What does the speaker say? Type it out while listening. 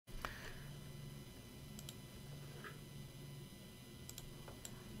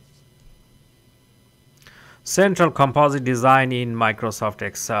Central composite design in Microsoft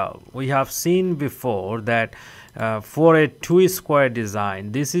Excel. We have seen before that for a two-square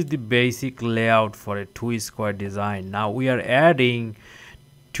design, this is the basic layout for a two-square design. Now we are adding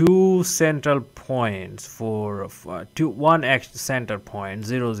two central points for one center point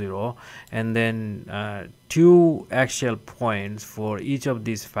 0 0, and then two axial points for each of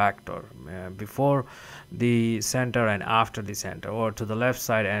these factor before the center and after the center, or to the left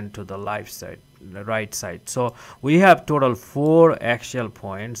side and to the right side. So we have total 4 axial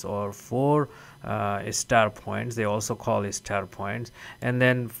points, or 4 star points, they also call it star points, and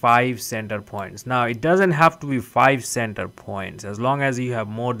then 5 center points. Now it doesn't have to be 5 center points. As long as you have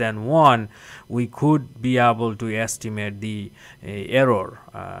more than one, we could be able to estimate the error.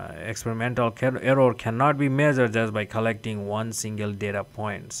 Experimental error cannot be measured just by collecting one single data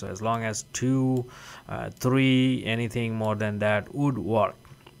point. So as long as 2, 3, anything more than that would work.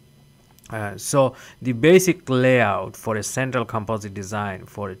 So the basic layout for a central composite design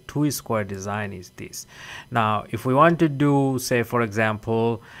for a two-square design is this. Now if we want to do, say for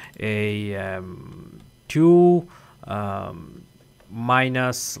example, a 2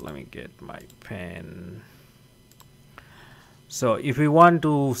 minus, let me get my pen. So if we want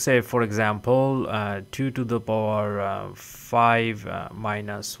to say for example 2 to the power 5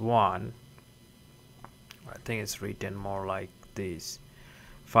 minus 1, I think it's written more like this,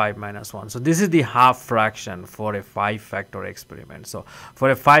 5 minus 1. So this is the half fraction for a 5-factor experiment. So for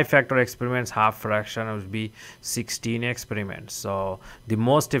a 5-factor experiment, half fraction would be 16 experiments. So the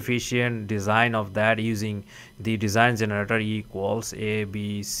most efficient design of that, using the design generator equals A,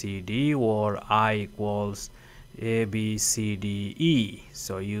 B, C, D, or I equals A, B, C, D, E.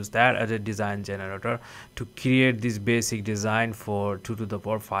 So use that as a design generator to create this basic design for 2 to the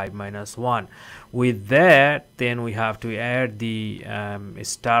power 5 minus 1. With that, then we have to add the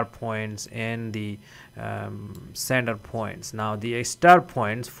star points and the center points. Now the star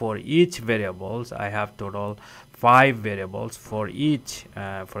points for each variables, I have total 5 variables for each.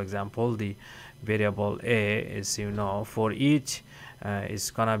 For example, the variable A, as you know, for each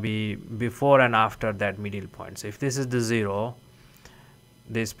is gonna be before and after that middle point. So if this is the 0,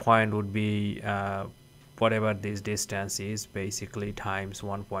 this point would be whatever this distance is, basically times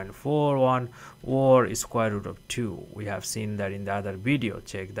 1.41 or square root of 2. We have seen that in the other video,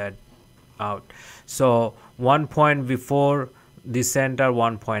 check that out. So 1 point before the center,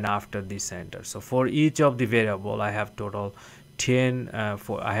 1 point after the center. So for each of the variable, I have total 10.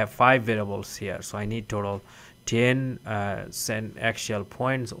 I have 5 variables here, so I need total 10 axial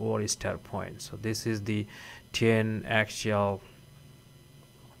points or star points. So this is the 10 axial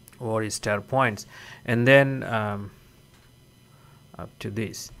or star points, and then up to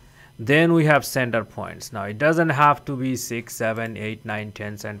this. Then we have center points. Now it doesn't have to be 6, 7, 8, 9,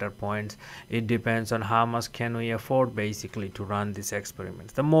 10 center points. It depends on how much can we afford basically to run this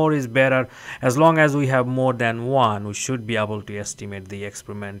experiment. The more is better. As long as we have more than one, we should be able to estimate the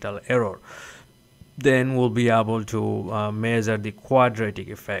experimental error. Then we'll be able to measure the quadratic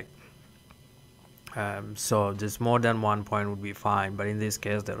effect. So just more than 1 point would be fine, but in this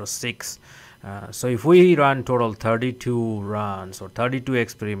case there are 6. So if we run total 32 runs or 32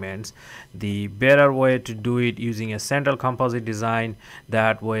 experiments, the better way to do it using a central composite design,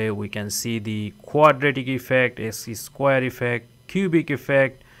 that way we can see the quadratic effect, square effect, cubic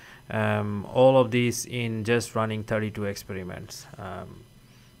effect, all of these in just running 32 experiments.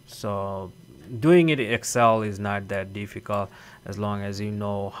 So doing it in Excel is not that difficult, as long as you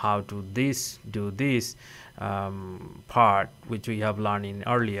know how to do this part, which we have learned in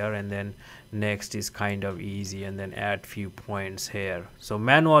earlier, and then next is kind of easy, and then add few points here. So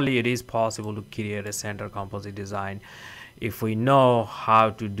manually it is possible to create a center composite design if we know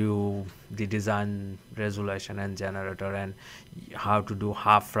how to do the design resolution and generator, and how to do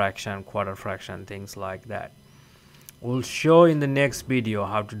half fraction, quarter fraction, things like that. We'll show in the next video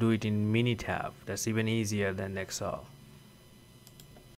how to do it in Minitab. That's even easier than Excel.